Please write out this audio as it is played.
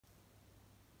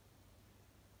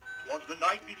the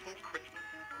night before Christmas,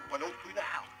 when all through the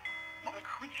house not a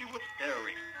creature was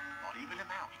stirring, not even a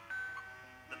mouse.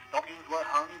 The stockings were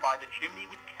hung by the chimney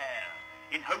with care,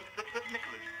 in hopes that St.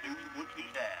 Nicholas soon would be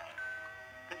there.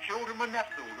 The children were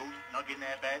nestled all snug in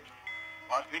their beds,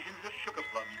 while visions of sugar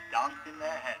plums danced in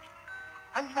their heads.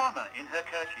 And Mamma in her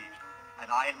kerchief, and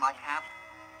I in my cap,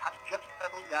 had just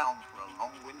settled down for a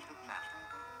long winter's nap.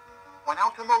 When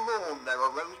out on the lawn there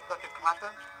arose such a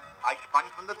clatter, I sprang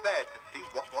from the bed to see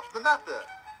what was the matter.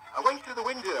 Away to the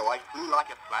window I flew like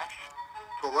a flash,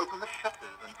 tore open the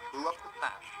shutters and threw up the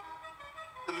sash.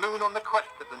 The moon on the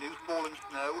crest of the new fallen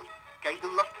snow gave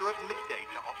the lustre of midday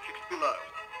to objects below,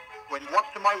 when what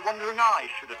to my wondering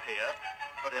eyes should appear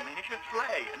but a miniature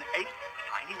sleigh and 8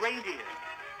 tiny reindeers.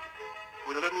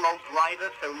 With a little old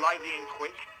driver so lively and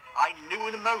quick, I knew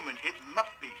in a moment it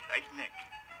must be Saint Nick.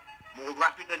 More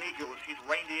rapid than eagles his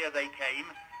reindeer they came,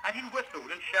 and he whistled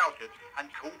and shouted and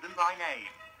called them by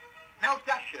name. Now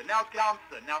Dasher, now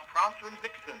Dancer, now Prancer and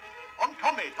Vixen, on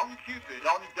Comet, on Cupid,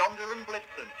 on Donder and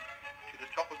Blitzen, to the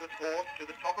top of the horse, to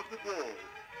the top of the wall.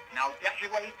 Now dash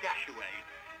away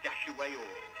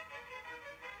all.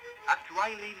 After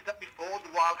I leaves that before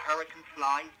the wild hurricane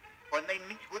fly, when they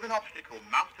meet with an obstacle,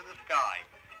 mount to the sky.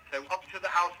 So up to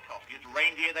the housetop his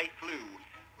reindeer they flew,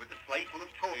 with a sleigh full of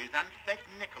toys and St.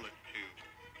 Nicholas too.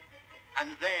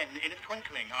 And then, in a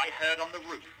twinkling, I heard on the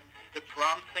roof the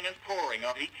prancing and pawing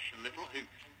of each little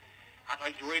hoof. As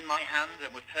I drew in my hand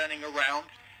and was turning around,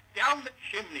 down the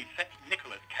chimney St.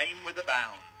 Nicholas came with a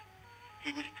bound.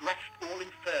 He was dressed all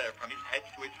in fur from his head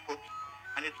to his foot,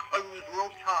 and his clothes were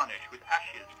all tarnished with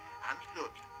ashes and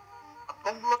soot. A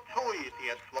bundle of toys he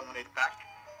had slung on his back,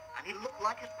 and he looked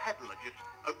like a peddler just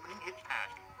opening his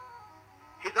pack.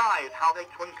 His eyes, how they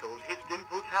twinkled, his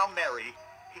dimples, how merry,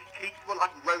 his cheeks were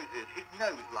like roses, his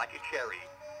nose like a cherry.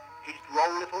 His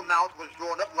droll little mouth was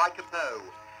drawn up like a bow,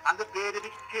 and the beard of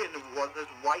his chin was as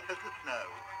white as the snow.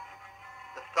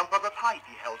 The stump of a pipe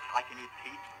he held tight in his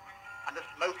teeth, and the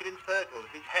smoke had encircled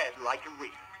his head like a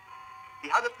wreath. He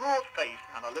had a broad face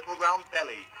and a little round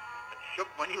belly, that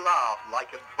shook when he laughed like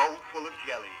a bowl full of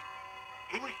jelly.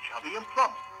 He was chubby and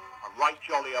plump, a right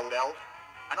jolly old elf,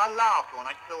 and I laughed when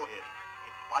I saw him,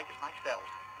 in spite of myself.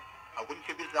 A wink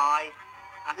of his eye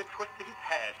and a twist of his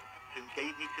head soon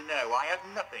gave me to know I had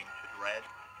nothing to dread.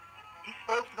 He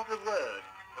spoke not a word,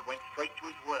 but went straight to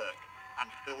his work,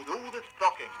 and filled all the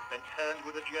stockings, then turned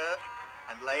with a jerk,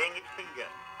 and laying his finger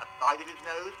aside of his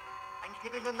nose, and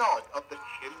giving a nod up the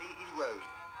chimney he rose.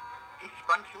 He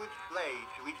sprang to his sleigh,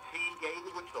 to his team gave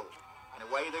a whistle, and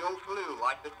away they all flew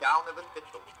like the down of a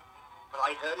thistle. But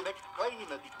I heard him exclaim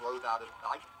as he drove out of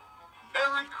sight,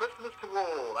 "Merry Christmas to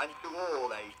all, and to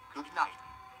all a good night."